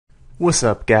What's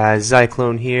up, guys?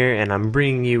 Zyclone here, and I'm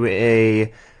bringing you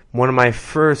one of my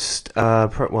first,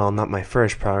 well, not my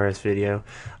first progress video,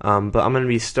 but I'm going to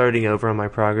be starting over on my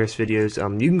progress videos.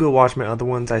 You can go watch my other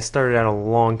ones. I started out a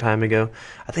long time ago.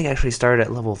 I think I actually started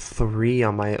at level 3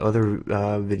 on my other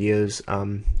videos.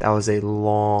 That was a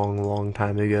long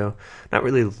time ago. Not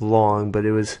really long, but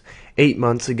it was 8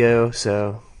 months ago,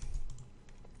 so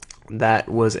that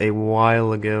was a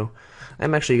while ago.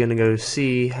 I'm actually going to go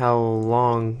see how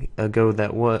long ago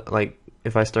that was, like,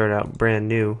 if I started out brand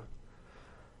new.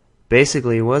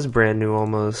 Basically, it was brand new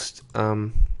almost.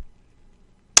 I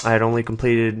had only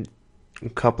completed a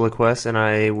couple of quests, and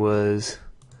I was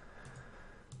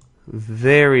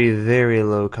very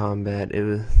low combat.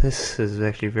 This is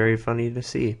actually very funny to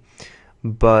see.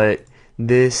 But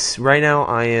right now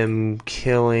I am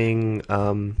killing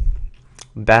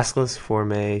Basilisk for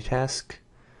my task.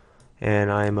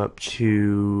 And I'm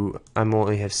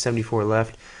only have 74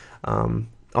 left.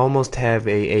 Almost have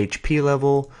a HP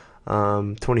level,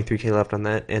 23k left on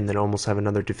that, and then almost have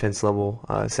another defense level,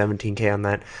 17k on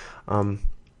that.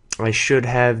 I should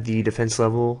have the defense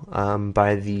level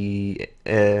by the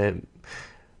at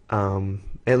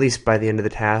least by the end of the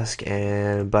task,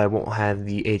 but I won't have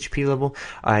the HP level.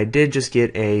 I did just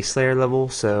get a Slayer level,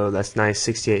 so that's nice,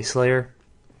 68 Slayer.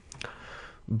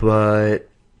 But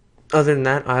other than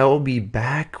that, I'll be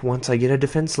back once I get a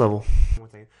defense level.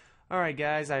 Alright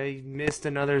guys, I missed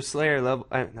another Slayer level,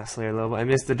 not Slayer level, I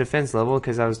missed the defense level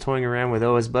because I was toying around with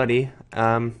OS Buddy,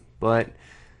 but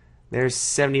there's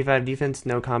 75 defense,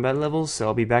 no combat levels, so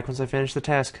I'll be back once I finish the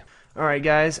task. Alright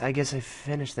guys, I guess I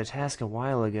finished the task a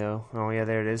while ago. Oh yeah,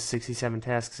 there it is, 67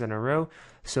 tasks in a row.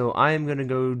 So I am going to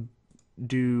go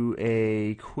do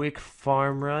a quick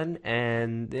farm run,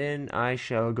 and then I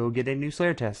shall go get a new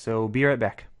Slayer test, so be right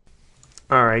back.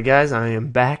 Alright guys, I am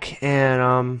back,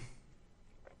 and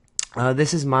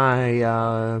this is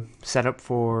my setup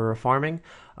for farming.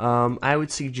 I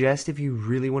would suggest, if you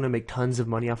really want to make tons of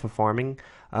money off of farming,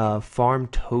 farm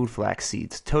toadflax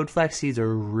seeds. Toadflax seeds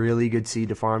are a really good seed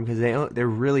to farm because they're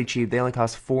really cheap. They only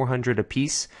cost 400 a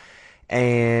piece,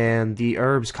 and the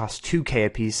herbs cost 2k a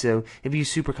piece. So if you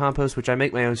use super compost, which I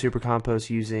make my own super compost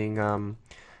using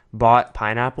bought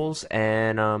pineapples,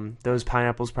 and those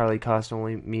pineapples probably cost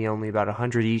only about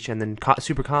 100 each, and then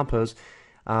super compost,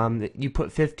 you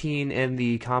put 15 in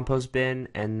the compost bin,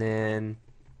 and then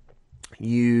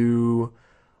you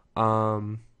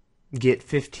get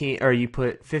 15, or you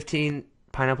put 15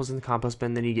 pineapples in the compost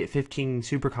bin, then you get 15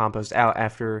 super compost out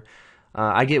after.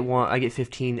 I get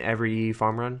 15 every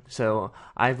farm run, so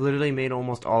I've literally made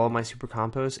almost all of my super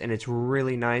compost, and it's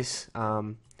really nice.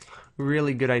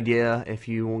 Really good idea if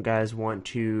you guys want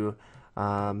to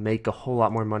make a whole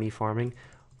lot more money farming.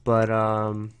 But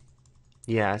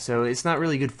yeah, so it's not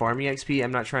really good farming XP.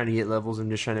 I'm not trying to get levels, I'm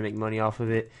just trying to make money off of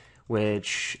it,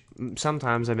 which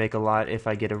sometimes I make a lot if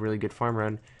I get a really good farm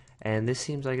run, and this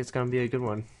seems like it's going to be a good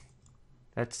one.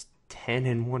 That's 10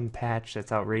 in one patch.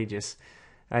 That's outrageous.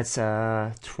 That's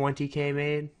 20k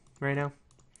made right now,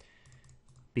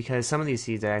 because some of these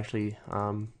seeds I actually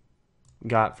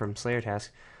got from Slayer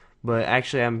Task. But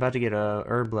actually, I'm about to get a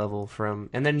herb level from,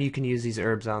 and then you can use these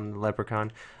herbs on the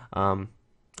Leprechaun.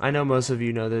 I know most of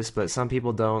you know this, but some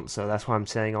people don't, so that's why I'm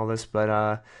saying all this.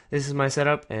 But this is my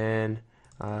setup, and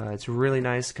it's really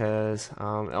nice because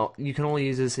you can only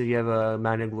use this if you have a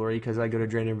Mountain of Glory, because I go to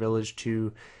Draenor Village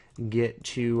to get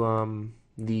to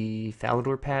the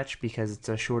Falador patch, because it's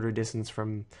a shorter distance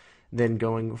than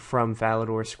going from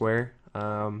Falador Square.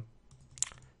 Or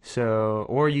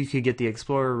you could get the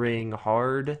Explorer Ring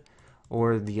hard,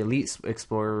 or the Elite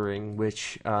Explorer Ring,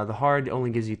 which the hard only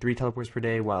gives you 3 teleports per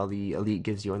day, while the Elite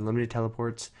gives you unlimited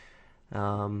teleports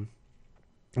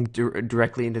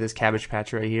directly into this cabbage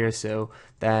patch right here. So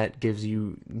that gets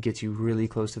you really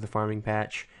close to the farming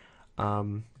patch.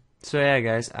 So yeah,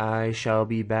 guys, I shall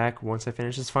be back once I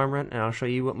finish this farm run, and I'll show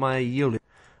you what my yield is.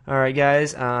 Alright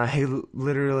guys, I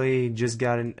literally just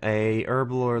got a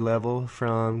herb lore level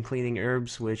from cleaning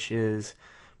herbs, which is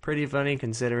pretty funny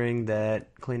considering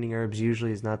that cleaning herbs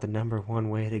usually is not the #1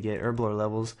 way to get herb lore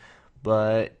levels.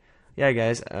 But yeah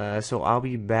guys, so I'll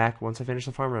be back once I finish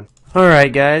the farm run.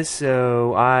 Alright guys,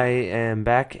 so I am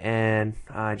back, and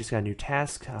I just got a new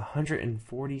task,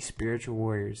 140 spiritual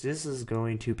warriors. This is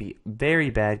going to be very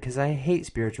bad because I hate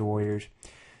spiritual warriors.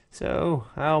 So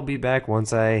I'll be back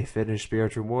once I finish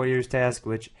Spiritual Warriors task,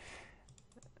 which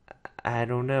I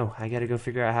don't know. I gotta go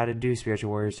figure out how to do Spiritual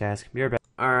Warriors task. Be right back.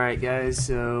 Alright guys,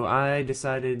 so I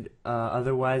decided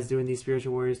otherwise doing these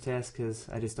Spiritual Warriors tasks because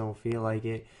I just don't feel like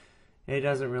it. It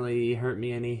doesn't really hurt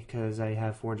me any because I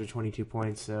have 422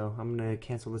 points, so I'm gonna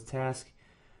cancel this task.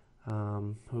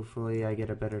 Hopefully I get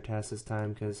a better task this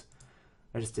time, because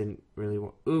I just didn't really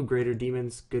want... Ooh, Greater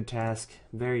Demons, good task.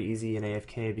 Very easy in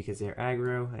AFK because they're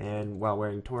aggro, and while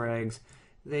wearing Torags,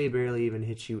 they barely even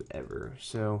hit you ever.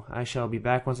 So I shall be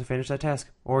back once I finish that task.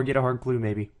 Or get a hard clue,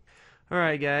 maybe.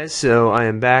 Alright guys, so I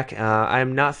am back. I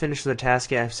am not finished with the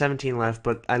task yet. I have 17 left,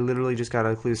 but I literally just got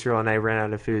a clue through and I ran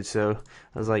out of food, so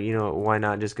I was like, you know what, why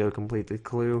not just go complete the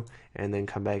clue and then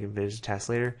come back and finish the task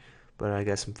later. But I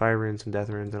got some fire runes, some death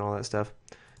runes, and all that stuff.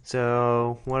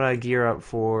 So what I gear up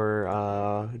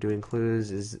for doing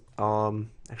clues is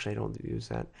actually I don't use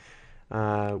that.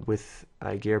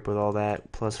 I gear up with all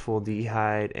that plus full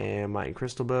D-hide and my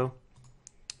crystal bow,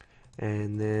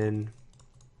 and then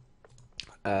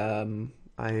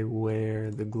I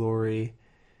wear the glory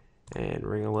and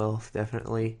ring of wealth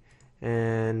definitely,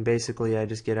 and basically I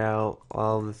just get out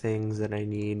all the things that I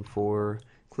need for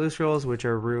clue scrolls, which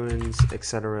are ruins,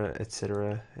 etc,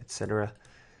 etc, etc.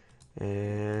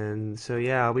 And so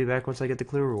yeah, I'll be back once I get the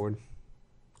clue reward.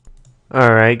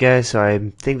 Alright guys, so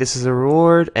I think this is a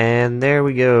reward, and there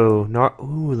we go.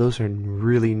 Ooh, those are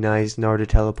really nice Narda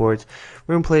teleports.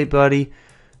 Rune plate buddy,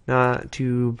 not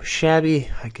too shabby.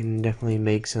 I can definitely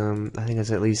make some, I think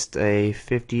it's at least a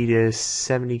 50 to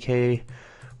 70k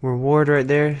reward right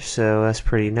there, so that's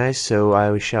pretty nice. So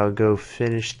I shall go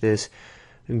finish this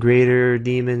Greater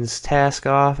Demons task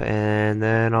off, and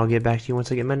then I'll get back to you once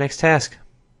I get my next task.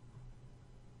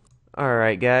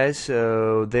 Alright guys,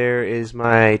 so there is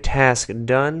my task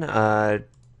done.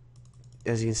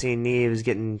 As you can see, Neve is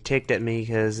getting ticked at me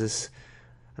because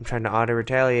I'm trying to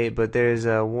auto-retaliate, but there's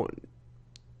a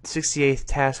 68th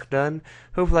task done.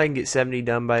 Hopefully I can get 70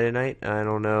 done by tonight. I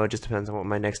don't know, it just depends on what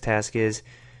my next task is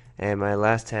and my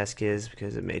last task is,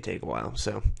 because it may take a while.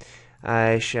 So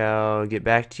I shall get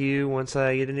back to you once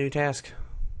I get a new task.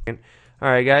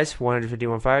 Alright guys,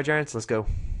 151 fire giants, let's go.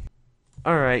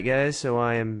 Alright guys, so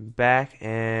I am back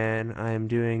and I am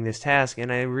doing this task,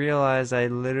 and I realized I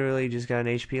literally just got an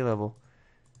HP level,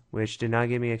 which did not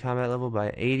give me a combat level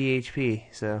by 80 HP,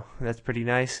 so that's pretty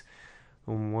nice.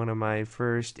 One of my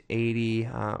first 80,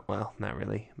 well, not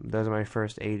really, those are my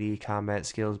first 80 combat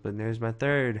skills, but there's my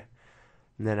third,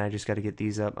 and then I just got to get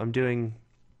these up. I'm doing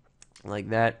like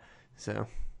that, so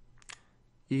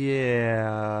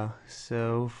yeah,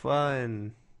 so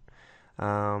fun.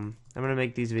 I'm gonna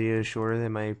make these videos shorter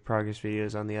than my progress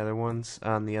videos on the other ones,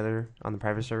 on the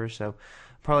private server. So I'm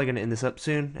probably gonna end this up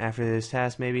soon after this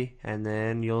task maybe, and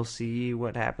then you'll see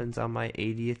what happens on my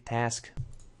 80th task.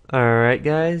 Alright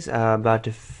guys, I'm about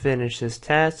to finish this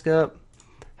task up.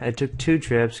 I took 2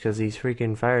 trips because these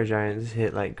freaking fire giants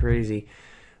hit like crazy,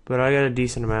 but I got a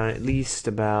decent amount, at least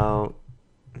about,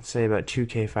 let's say about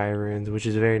 2k fire runes, which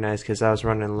is very nice because I was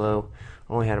running low.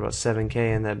 Only had about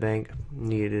 7k in that bank.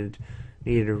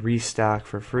 Needed a restock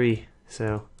for free,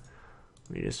 so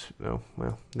we just, oh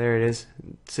well, there it is.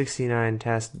 69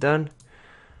 tasks done.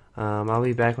 I'll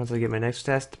be back once I get my next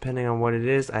task, depending on what it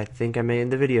is. I think I may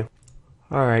end the video.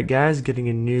 Alright guys, getting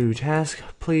a new task.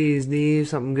 Please leave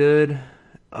something good.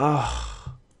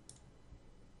 Oh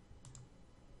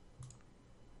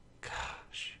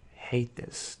gosh, hate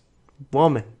this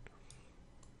woman.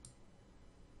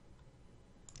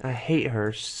 I hate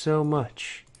her so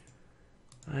much.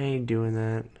 I ain't doing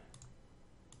that.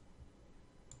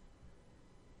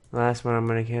 Last one I'm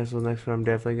gonna cancel. Next one I'm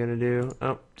definitely gonna do.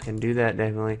 Oh, can do that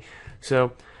definitely.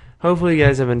 So, hopefully you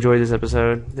guys have enjoyed this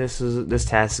episode. This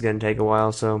task is gonna take a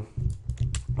while, so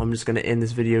I'm just gonna end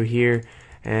this video here,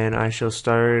 and I shall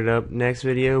start it up next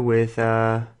video with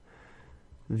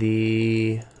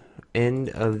the end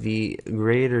of the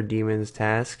Greater Demons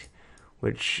task,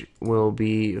 which will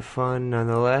be fun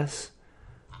nonetheless.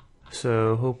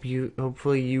 So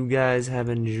hopefully you guys have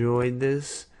enjoyed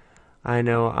this. I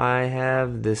know I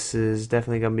have. This is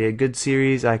definitely gonna be a good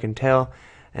series, I can tell,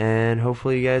 and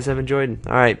hopefully you guys have enjoyed.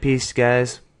 Alright, peace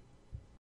guys.